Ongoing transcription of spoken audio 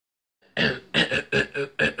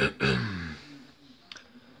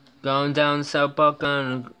Going down South Park,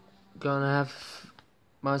 gonna have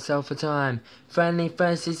myself a time. Friendly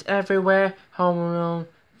faces everywhere, home alone.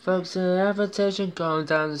 Folks in invitation, going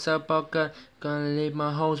down to South Park, gonna leave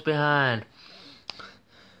my hoes behind.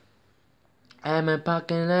 I'm in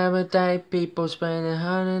parking every day, people spending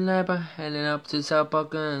hard in labor, heading up to South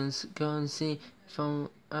Park, gonna see from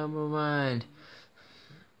mind.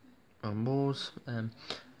 Balls.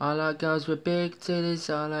 I like girls with big titties,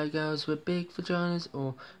 I like girls with big vaginas,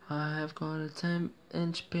 or I have got a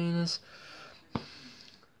 10-inch penis.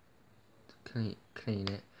 Clean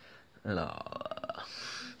it.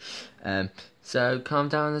 So come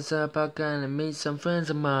down to South Park and meet some friends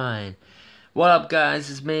of mine. What up, guys?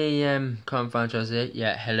 It's me, Colin Franchise here.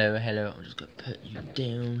 Yeah, hello. I'm just gonna put you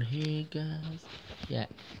down here, guys. Yeah,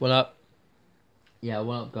 what up? Yeah,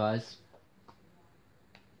 what up, guys?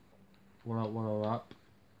 What up?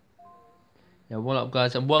 Yeah, what up,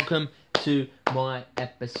 guys? And welcome to my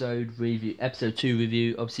episode 2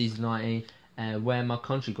 review of season 19. Where my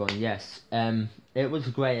country gone? Yes. It was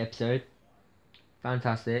a great episode.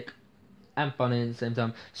 Fantastic. And funny at the same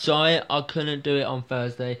time. Sorry I couldn't do it on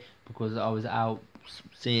Thursday because I was out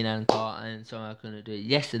seeing Ancar, and so I couldn't do it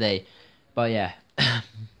yesterday. But yeah,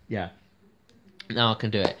 yeah, now I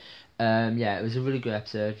can do it. Yeah, it was a really good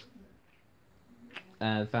episode.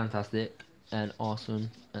 Fantastic and awesome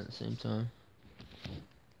at the same time.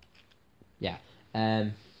 Yeah,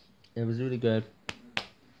 it was really good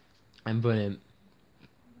and brilliant.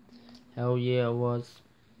 Hell yeah, it was.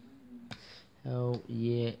 Hell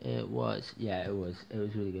yeah, it was. Yeah, it was. It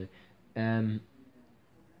was really good.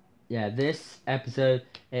 Yeah, this episode,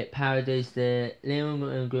 it parodies the illegal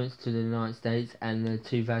immigrants to the United States and the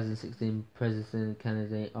 2016 president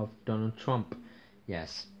candidate of Donald Trump.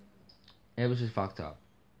 Yes, it was just fucked up.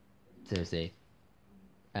 Seriously.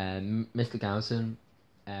 Mr. Garrison,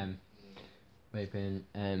 raping,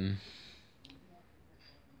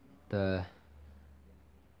 the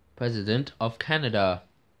president of Canada.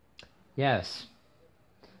 Yes.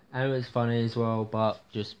 And it was funny as well, but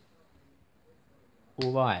just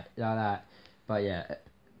alright, like that. But yeah,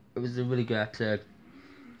 it was a really good episode.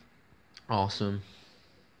 Awesome.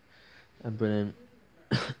 And brilliant.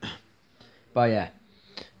 But yeah,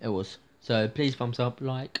 it was. So please thumbs up,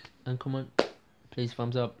 like, and comment. Please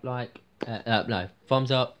thumbs up, like,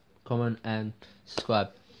 thumbs up, comment, and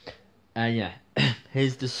subscribe. And yeah,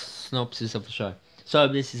 here's the synopsis of the show. So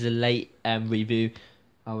this is a late review.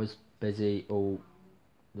 I was busy all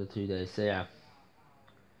the 2 days, so yeah.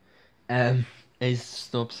 Is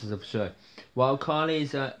synopsis of the show. While Kyle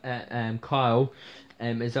is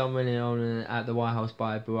unwillingly honored at the White House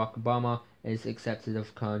by Barack Obama, is accepted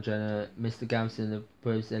of Kyle Jenner. Mr. Garrison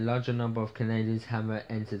approves a larger number of Canadians have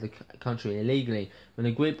entered the country illegally. When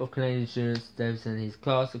a group of Canadian students devastate his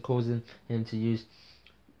class, causing him to use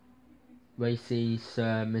racy,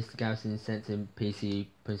 Mr. Garrison is sent to PC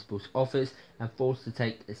principal's office and forced to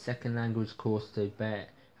take a second language course to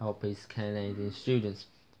help his Canadian students.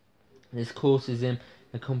 This courses him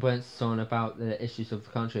a comprehensive song about the issues of the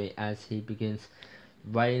country as he begins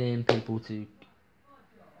railing people to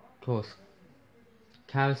course.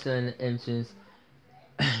 Garrison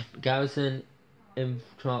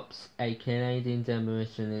interrupts a Canadian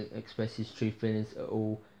demonstration and expresses true feelings at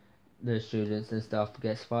all the students and staff,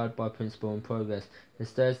 gets fired by principal in progress. There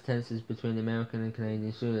stirs tensions between American and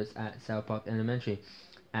Canadian students at South Park Elementary,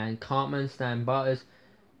 and Cartman, Stan Butters,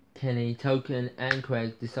 Kenny, Token, and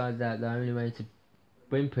Craig decide that the only way to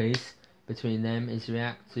bring peace between them is to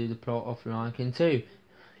react to the plot of Lion King 2.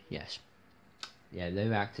 Yes. Yeah, they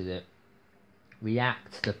reacted it.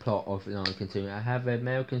 React to the plot of Lion King 2. I have an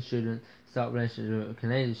American student start a relationship with a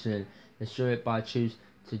Canadian student. Ensure it by choose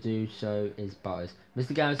to do so is Butters.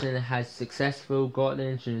 Mr. Garrison has successfully gotten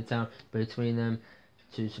into the town between them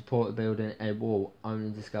to support the building a wall, only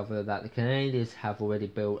discover that the Canadians have already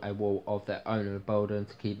built a wall of their own in the building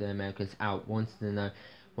to keep the Americans out, wanting to know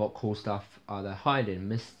what cool stuff are they hiding.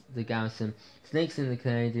 Mr. Garrison sneaks in the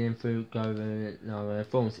Canadian through governor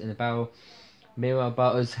forms in a barrel. Meanwhile,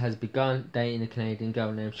 Butters has begun dating a Canadian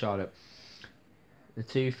girl named Charlotte. The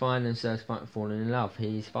two find themselves falling in love.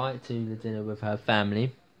 He's invited to the dinner with her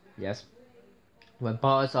family. Yes. When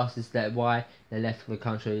Butters asks that why they left the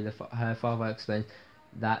country, her father explains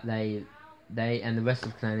that they and the rest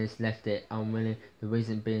of Canadians left it unwilling. The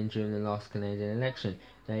reason being during the last Canadian election,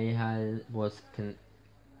 they was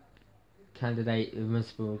candidate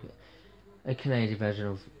a Canadian version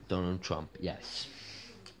of Donald Trump. Yes.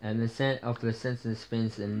 And the sentence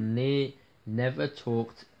spins and never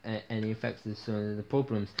talked any effects of the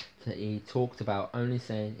problems that he talked about, only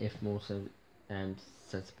saying if more so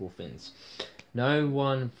sensible things. No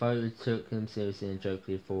one voter took him seriously and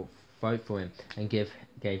jokingly vote for him and gave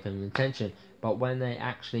him attention. But when they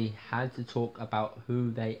actually had to talk about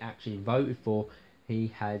who they actually voted for,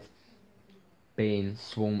 he had been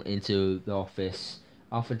sworn into the office.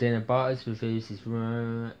 After dinner, Bartos reveals his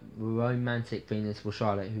romantic feelings for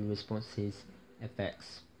Charlotte, who responds to his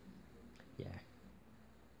effects. Yeah.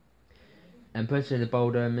 And pushing the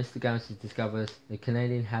boulder, Mr. Gowsey discovers the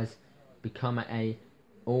Canadian has become a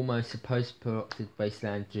almost post-productive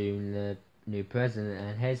wasteland during the new president,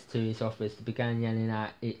 and heads to his office. The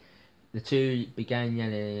two began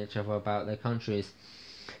yelling at each other about their countries,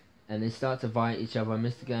 and they start to fight each other.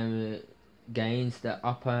 Mr. Gowsey gains the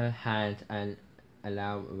upper hand and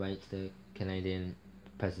rates the Canadian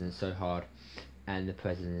president so hard, and the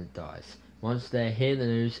president dies. Once they hear the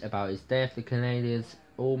news about his death, the Canadians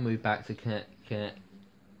all move back to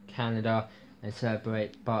Canada and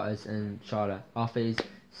celebrate Bartos and Charlotte. After his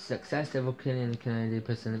success of killing the Canadian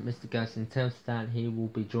president, Mr. Gowsey tells Stan he will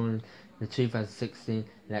be joining the 2016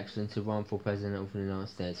 election to run for president of the United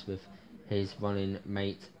States with his running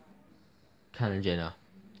mate, Caitlyn Jenner.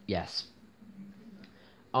 Yes.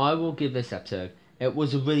 I will give this episode. It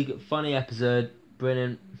was a really good, funny episode,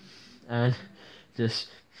 brilliant, and just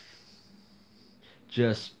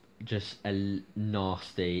a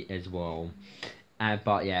nasty as well.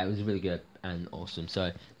 But yeah, it was really good and awesome.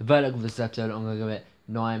 So the verdict of this episode, I'm gonna give it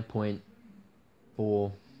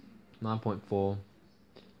 9.4.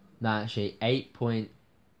 No, actually 8.8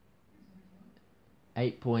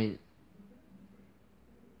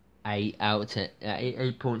 out of 10.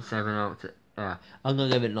 8.7 out of 10. I'm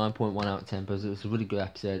gonna give it 9.1 out of 10 because it was a really good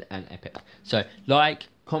episode and epic. So like,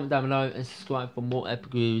 comment down below and subscribe for more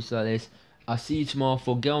epic reviews like this. I'll see you tomorrow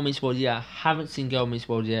for Girl Meets World. Yeah, I haven't seen Girl Meets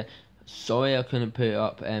World yet. Sorry I couldn't put it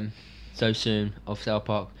up so soon of South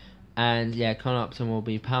Park. And yeah, coming up tomorrow will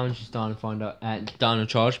be Power Rangers Dino Finder and Dino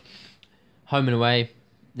Charge. Home and Away.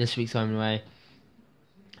 This week's Home and Away.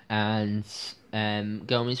 And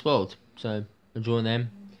Girl Meets World. So enjoy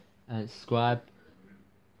them and subscribe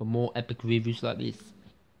for more epic reviews like this.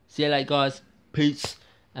 See you later, guys. Peace.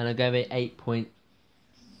 And I gave it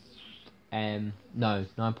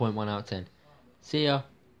 9.1 out of 10. See ya.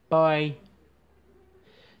 Bye.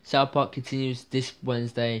 South Park continues this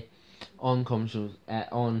Wednesday on commercials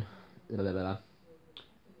on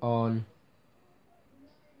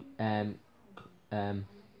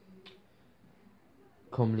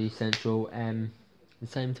Comedy Central the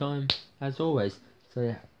same time as always. So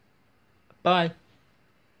yeah. Bye.